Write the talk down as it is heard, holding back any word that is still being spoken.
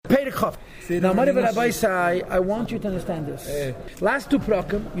Perikov. Now, Rabbi say, I want you to understand this. Last two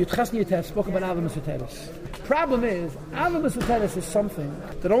prakim, Yudchas and Yudtef spoke about Ava Mesoteres. Problem is, Ava Mesoteres is something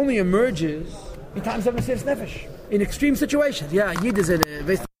that only emerges in times of Mesiras Nefesh, in extreme situations. Yeah, Yid is in a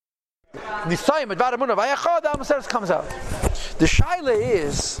Nisayim, Advar Amunah, Vayachad, Ava Mesoteres comes out. The shaila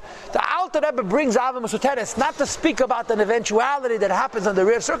is, the Alter Rebbe brings Ava Mesoteres not to speak about an eventuality that happens under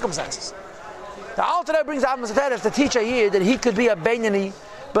rare circumstances. The Alter Rebbe brings Ava Mesoteres to teach a Yid that he could be a Beinani,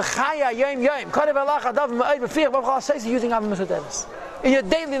 B'chaya Yom Yom, Karev Alach Adav Ma'ay B'fiach B'chal says using Ava Mesoteres. In your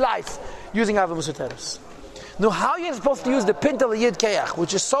daily life, using Ava Mesoteres. Now, how are you supposed to use the Pintel Yid Keach,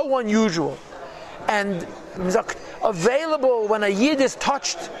 which is so unusual and available when a Yid is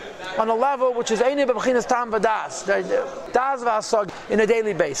touched on a level which is Einei B'Bechinas Tam V'Das, Das V'Asog, in a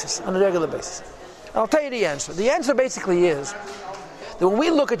daily basis, on a regular basis. And I'll tell you the answer. The answer basically is that when we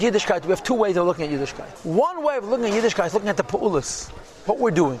look at Yiddishkeit, we have two ways of looking at Yiddishkeit. One way of looking at Yiddishkeit is looking at the Pa'ulas, what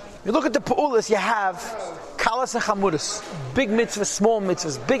we're doing. You look at the Pa'ulas, you have Kalas and Chamudas, big mitzvahs, small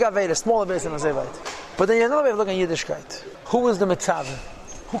mitzvahs, big Avedas, small Avedas, and Azevait. But then you have another way of looking at Yiddishkeit. Who is the mitzvah?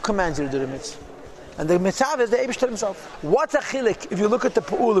 Who commands you to do the mitzvah? And the mitzvah is the Eibishter himself. What's a chilik if you look at the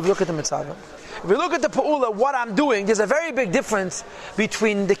Pa'ula, if you look at the mitzvah? If you look at the Pa'ula, what I'm doing, there's a very big difference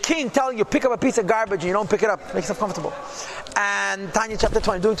between the king telling you pick up a piece of garbage and you don't pick it up, makes yourself comfortable. And Tanya chapter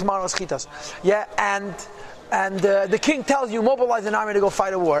 20, doing tomorrow's chitas. Yeah, and the king tells you mobilize an army to go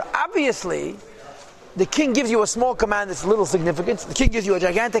fight a war. Obviously, the king gives you a small command that's little significance. The king gives you a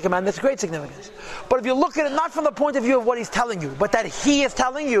gigantic command that's great significance. But if you look at it not from the point of view of what he's telling you, but that he is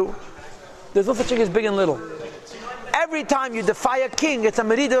telling you, there's no such thing as big and little. Every time you defy a king, it's a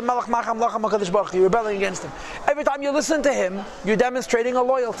merida malach macham lacham HaKadosh Baruch Hu. You're rebelling against him. Every time you listen to him, you're demonstrating a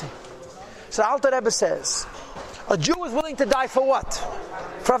loyalty. So Alter Rebbe says, a Jew is willing to die for what?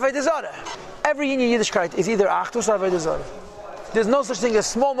 For Avodah Zarah. Every Yiddish Yiddishkeit is either Achdus or Avodah Zarah. There's no such thing as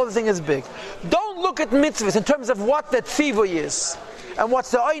small, no such thing as big. Don't look at mitzvahs in terms of what that tzivui is. And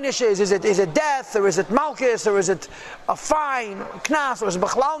what's the einish is? Is it death, or is it malchus, or is it a fine, knas, or is it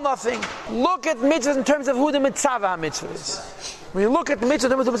b'chlal nothing? Look at mitzvahs in terms of who the mitzvah mitzvah is. When you look at the mitzvah,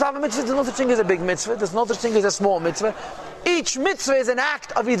 the mitzvah mitzvah, there's no such thing as a big mitzvah, there's no such thing as a small mitzvah. Each mitzvah is an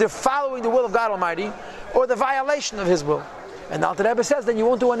act of either following the will of God Almighty, or the violation of His will. And the Alter Rebbe says, then you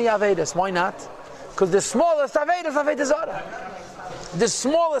won't do any Avedas. Why not? Because the smallest Aveda is Avodah Zarah. The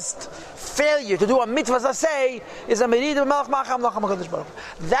smallest failure to do a mitzvah say is a merida malach macham lacham HaKadosh Baruch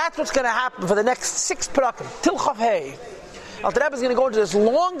Hu. That's what's going to happen for the next 6 parakim till Chav Hei. Alter Rebbe is going to go into this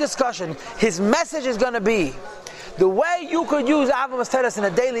long discussion. His message is going to be the way you could use Ava Mesoteres on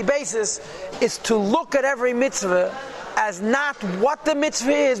a daily basis is to look at every mitzvah as not what the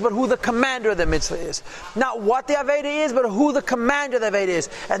mitzvah is, but who the commander of the mitzvah is. Not what the Aveda is, but who the commander of the Aveda is.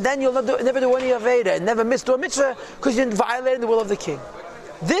 And then you'll never do any Aveda and never miss do a mitzvah because you didn't violate the will of the king.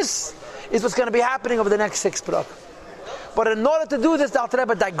 This is what's going to be happening over the next 6 parak. But in order to do this, the Alter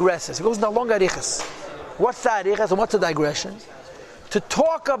Rebbe digresses. He goes into long arichas. What's the arichas and what's the digression? To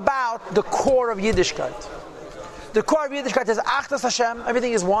talk about the core of Yiddishkeit. The core of Yiddishkeit is Achdus Hashem,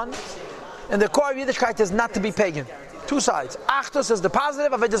 everything is one. And the core of Yiddishkeit is not to be pagan. 2 sides. Achdus is the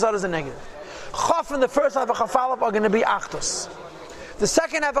positive, Avodah Zarah is the negative. Chaf and the first half of Chafalaf are going to be Achdus. The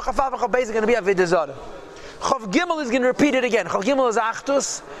second half of Chafalaf and Chaf is going to be Avodah Zarah. Chav Gimel is going to repeat it again. Chav Gimel is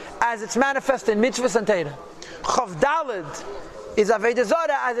Achdus as it's manifest in mitzvahs and Torah. Chav Daled is Avodah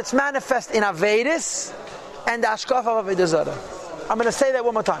Zarah as it's manifest in Avedis and the Ashkaf of Avodah Zarah. I'm going to say that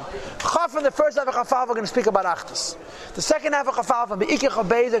one more time. Chaf in the first half of Chafalaf are going to speak about Achdus. The second half of Chafalaf and Be'ikir Chav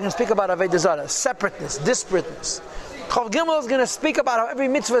Beis are going to speak about Avodah Zarah, separateness, disparateness. Chav Gimel is going to speak about how every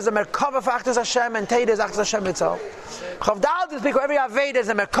mitzvah is a merkava for Achdus Hashem and Torah is Achdus Hashem itself. Chav Daled is speak of every Aveda is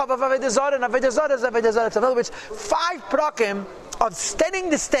a merkava for Avodah Zarah and Avodah Zarah is Avodah Zarah. In other words, 5 prakim of setting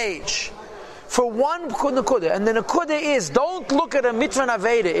the stage for one nekuda. And the nekuda is, don't look at a mitzvah and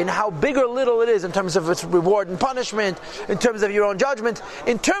Aveda in how big or little it is in terms of its reward and punishment, in terms of your own judgment,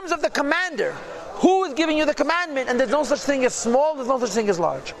 in terms of the commander. Who is giving you the commandment? And there's no such thing as small, there's no such thing as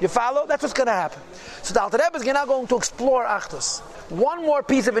large. You follow? That's what's going to happen. So the Alter Rebbe is now going to explore Achdus. One more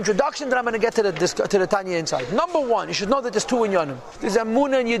piece of introduction, then I'm going to get to the Tanya inside. Number 1, you should know that there's 2 inyanim. There's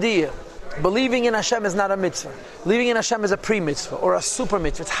Emunah and Yediyah. Believing in Hashem is not a mitzvah. Believing in Hashem is a pre-mitzvah or a super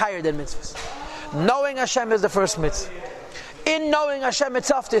mitzvah. It's higher than mitzvahs. Knowing Hashem is the first mitzvah. In knowing Hashem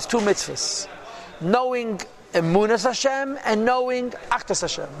itself, there's 2 mitzvahs. Knowing Emunas Hashem and knowing Achdus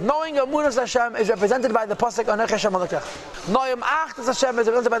Hashem. Knowing Emunas Hashem is represented by the pasuk Anech Hashem Elokecha. Knowing Achdus Hashem is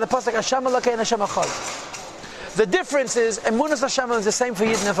represented by the pasuk Hashem Elokei and Hashem Echad. The difference is Emunas Hashem is the same for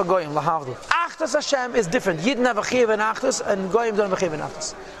Yidden and for Goyim. Lahavdil. Achdus Hashem is different. Yidden have a chiyuv in Achdus and Goyim don't have a chiyuv in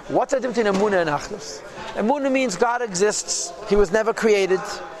Achdus. What's the difference between Emunah and Achdus? Emunah means God exists. He was never created.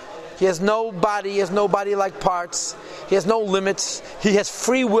 He has no body. He has no body-like parts. He has no limits. He has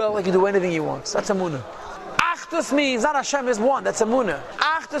free will. He can do anything he wants. That's Emunah. Achdus means not Hashem is one. That's Emunah.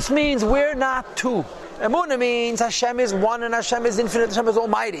 Achdus means we're not two. Emunah means Hashem is one and Hashem is infinite. Hashem is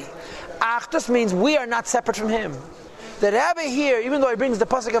almighty. Achdus means we are not separate from Him. The Rebbe here, even though he brings the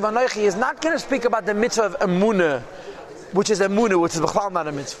pasuk of Anochi, is not going to speak about the mitzvah of Emunah, which is Bechlal not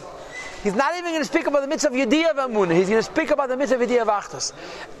a mitzvah. He's not even going to speak about the mitzvah of Yediyah of Emunah. He's going to speak about the mitzvah of Yediyah of Achdus.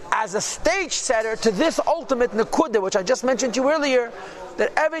 As a stage setter to this ultimate Nekudah, which I just mentioned to you earlier,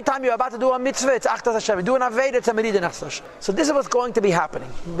 that every time you're about to do a mitzvah, it's Achdus Hashem. You do an Aved, it's a Merid in Achdus Hashem. So this is what's going to be happening.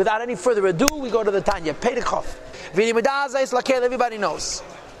 Without any further ado, we go to the Tanya. Pei Dechof. Everybody knows.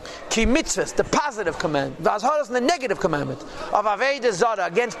 Ki mitzvahs, the positive command, v'azharos, the negative commandment of Aved Zara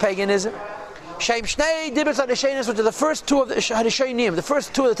against paganism. Shem Shnei Dibros HaRishonos, which are the first two of the Harishonim, the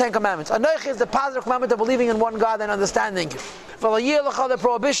first two of the Ten Commandments. Anochi is the positive commandment of believing in one God and understanding Him. V'layir the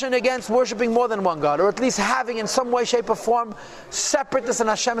prohibition against worshipping more than one God, or at least having in some way, shape, or form separateness in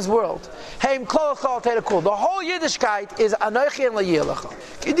Hashem's world. Heim Klol Klol Terekul. The whole Yiddishkeit is Anochi and Layir L'cha.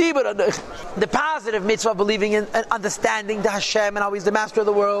 The positive mitzvah of believing in and understanding the Hashem and how He's the master of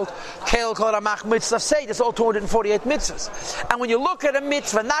the world. Keil Kol Ramach Mitzvah Say. It's all 248 mitzvahs. And when you look at a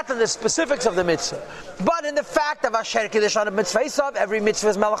mitzvah, not in the specifics of the mitzvah, but in the fact of Asher Kiddush on a mitzvah of every mitzvah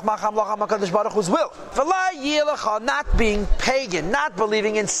is Melech Macham Lacham HaKadosh Baruch Hu's will. V'la Yilacha, not being pagan, not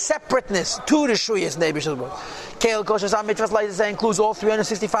believing in separateness to the Shuyas Neighbors of the world. Keil Koshas HaMitzvahs like to say includes all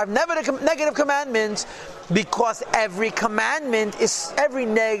 365 negative commandments, because every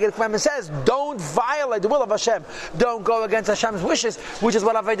negative commandment says don't violate the will of Hashem, don't go against Hashem's wishes, which is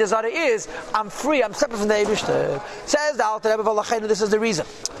what Avodah Zarah is. I'm free, I'm separate from the Eibishter. Says the Alter Rebbe V'lachenu, this is the reason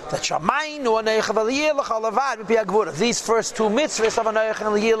that these first two mitzvahs of Anoich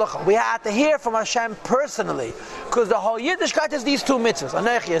and L'yilach, we had to hear from Hashem personally, because the whole Yiddishkeit is these two mitzvahs.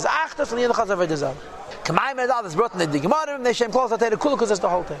 Anoich is Achdus and L'yilach is Avodah Zarah. Kamayim is brought in the Gemara, and Hashem calls that the Kula, because that's the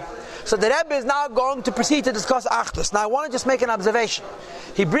whole thing. So the Rebbe is now going to proceed to discuss Achdus. Now I want to just make an observation.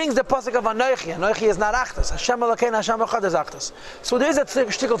 He brings the pasuk of Anochi. Anochi is not Achdus. Hashem Elokeinu, Hashem Echad is Achdus. So there is a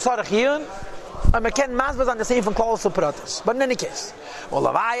shtickle tzarech here, and we can masbaz on the same from Klal Supratus. But in any case,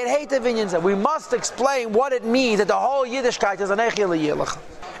 we must explain what it means that the whole Yiddishkeit is Anochi L'yilach.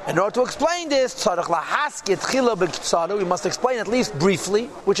 In order to explain this, we must explain at least briefly,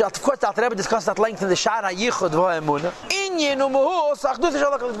 which of course the Alter Rebbe discussed at length in the Sha'ar HaYichud V'Emunah.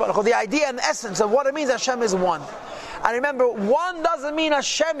 The idea and essence of what it means Hashem is one. And remember, one doesn't mean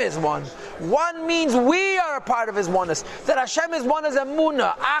Hashem is one. One means we are a part of His oneness. That Hashem is one is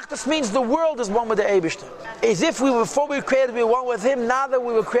Emunah. Achdus means the world is one with the Eibishter. As if before we were created, we were one with Him. Now that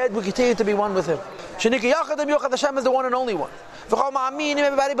we were created, we continue to be one with Him. Hashem is the one and only one.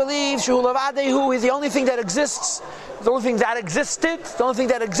 Everybody believes He's the only thing that exists. The only thing that existed. The only thing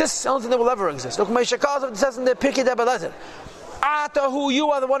that exists. The only thing that will ever exist. It says in the Pirkei Debelezer, Atahu, you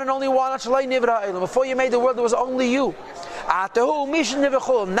are the one and only one. Before you made the world, there was only you. Atahu, Mishin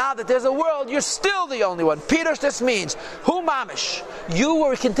Nivechul. Now that there's a world, you're still the only one. Peter, this means, Hu Mamish. You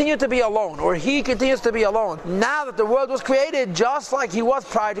will continue to be alone, or He continues to be alone. Now that the world was created, just like He was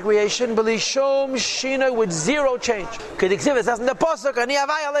prior to creation, B'lishum Shina, with zero change. It says in the Pasuk, Ani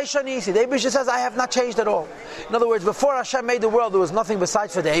Avai Alei Shanisi. The Eibishter says, I have not changed at all. In other words, before Hashem made the world, there was nothing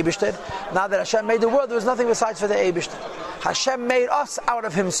besides for the Eibishter. Now that Hashem made the world, there was nothing besides for the Eibishter. Hashem made us out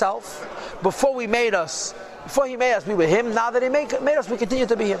of Himself. Before He made us, we were Him. Now that He made us, we continue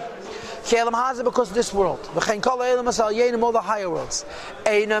to be Him. Because of this world. All the higher worlds.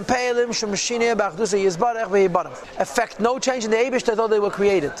 Affect no change in the Eibishter, though they were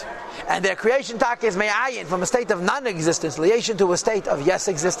created. And their creation tak is me'ayin, from a state of non-existence, liation to a state of yes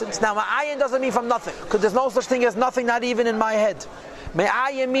existence. Now me'ayin doesn't mean from nothing, because there's no such thing as nothing, not even in my head.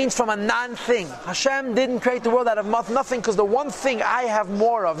 Me'ayin means from a non-thing. Hashem didn't create the world out of nothing, because the one thing I have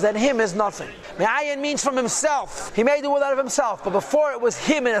more of than Him is nothing. Me'ayin means from Himself. He made the world out of Himself, but before it was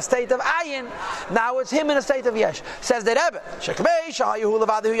Him in a state of ayin, now it's Him in a state of yesh. Says the Rebbe, just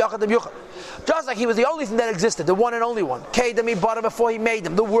like He was the only thing that existed, the one and only one. Before He made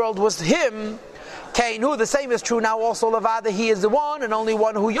them, the world was Him. Kainu, the same is true now also Levada. He is the one and only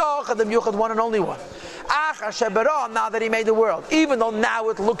one, who Yochadim Yuchad, one and only one. Now that He made the world, even though now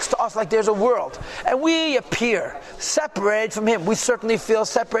it looks to us like there's a world, and we appear separated from Him, we certainly feel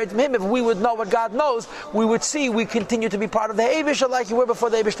separated from Him. If we would know what God knows, we would see we continue to be part of the Eibishter like we were before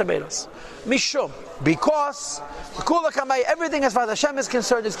the Eibishter made us. Mishum, because everything as far as Hashem is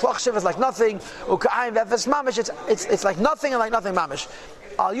concerned is klachshiv, is like nothing. It's like nothing and like nothing mamish.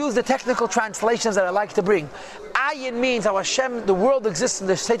 I'll use the technical translations that I like to bring. Ayin means how Hashem, the world exists in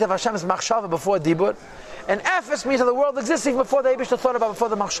the state of Hashem's machshava before Dibur. And Ephes means that the world exists even before the Eibishter thought about, before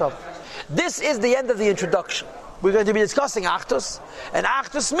the Machshav. This is the end of the introduction. We're going to be discussing Achdus, and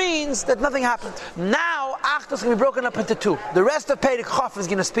Achdus means that nothing happened. Now, Achdus can be broken up into two. The rest of Perek Chaf is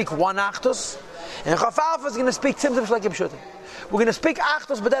going to speak one Achdus, and Chaf Alpha is going to speak Tzimtzum Shlekim Pshutim. We're going to speak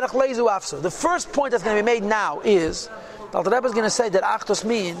Achdus B'derech Leizu Afso. The first point that's going to be made now is, the Alter Rebbe is going to say that Achdus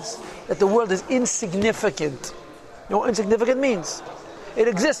means that the world is insignificant. You know what insignificant means? It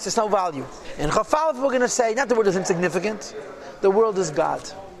exists, it's no value. In Chaf Alpha we're going to say, not the world is insignificant, the world is God.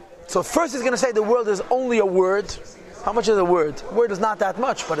 So first he's going to say the world is only a word. How much is a word? A word is not that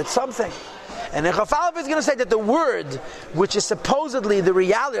much, but it's something. And in Chaf Aleph he's going to say that the word, which is supposedly the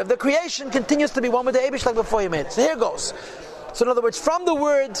reality of the creation, continues to be one with the Eibush like before he made it. So here goes. So in other words, from the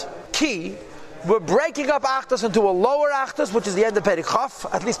word ki, we're breaking up Achdus into a lower Achdus, which is the end of Perek Chaf,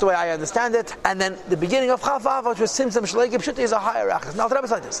 at least the way I understand it, and then the beginning of Chaf Av, which was Tzimtzum Shlekim Pshutim, is a higher Achdus. Now the Rebbe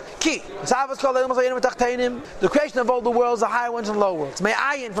is like this: Ki, the creation of all the worlds, the higher ones and lower worlds. May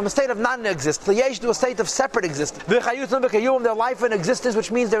ayin from a state of non-existence, to a state of separate existence. Their life and existence, which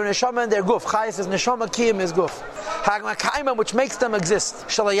means they're neshama and their guf. Chayis is neshama, kiyim is guf. Hagmakayim, which makes them exist.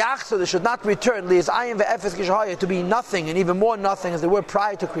 Shalayachsu, they should not return. Li'is ayin ve'efes kishahaya, to be nothing and even more nothing as they were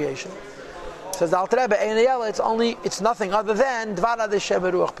prior to creation. Says the Alter Rebbe, it's nothing other than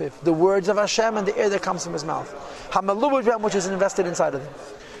the words of Hashem and the air that comes from his mouth, which is invested inside of them.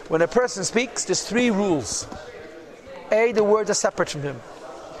 When a person speaks, there's three rules. A, the words are separate from him.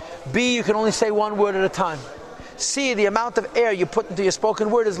 B, you can only say one word at a time. C, the amount of air you put into your spoken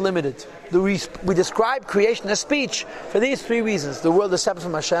word is limited. We describe creation as speech for these three reasons. The world is separate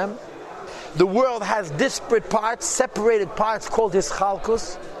from Hashem. The world has disparate parts, separated parts called his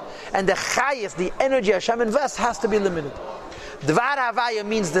chalkus. And the chayis, the energy Hashem invests, has to be limited. Dvar Havaya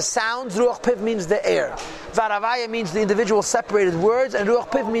means the sounds, Ruach Piv means the air. Dvar Havaya means the individual separated words, and Ruach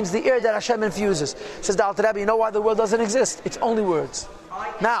Piv means the air that Hashem infuses. Says the Alter Rebbe, you know why the world doesn't exist? It's only words.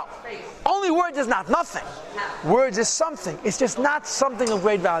 Now, only words is not nothing. Words is something. It's just not something of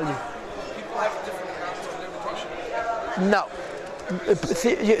great value. People have different amounts of limitation. No.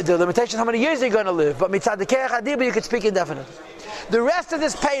 The limitation is how many years you're going to live. But mitzad dekerech adibah, you can speak indefinitely. The rest of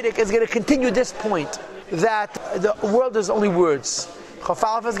this Perek is going to continue this point that the world is only words. Chaf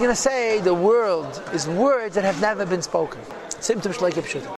Aleph is going to say the world is words that have never been spoken. Tzimtzum Shlekim Pshutim.